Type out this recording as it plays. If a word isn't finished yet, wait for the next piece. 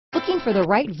Looking for the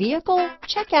right vehicle?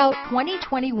 Check out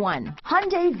 2021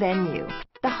 Hyundai Venue.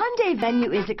 The Hyundai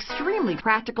Venue is extremely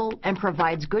practical and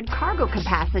provides good cargo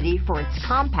capacity for its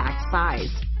compact size.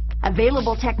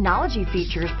 Available technology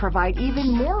features provide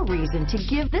even more reason to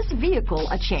give this vehicle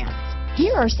a chance.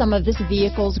 Here are some of this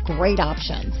vehicle's great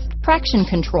options: traction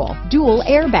control, dual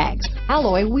airbags,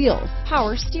 alloy wheels,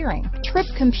 power steering, trip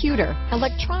computer,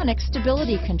 electronic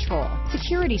stability control,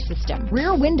 security system,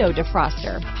 rear window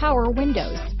defroster, power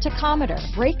windows, tachometer,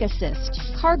 brake assist,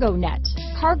 cargo net,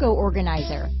 cargo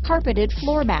organizer, carpeted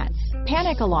floor mats,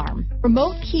 panic alarm,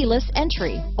 remote keyless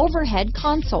entry, overhead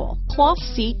console, cloth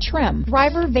seat trim,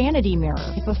 driver vanity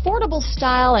mirror. If affordable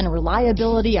style and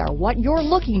reliability are what you're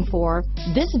looking for,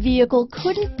 this vehicle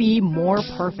couldn't be more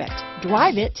perfect.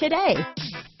 Drive it today.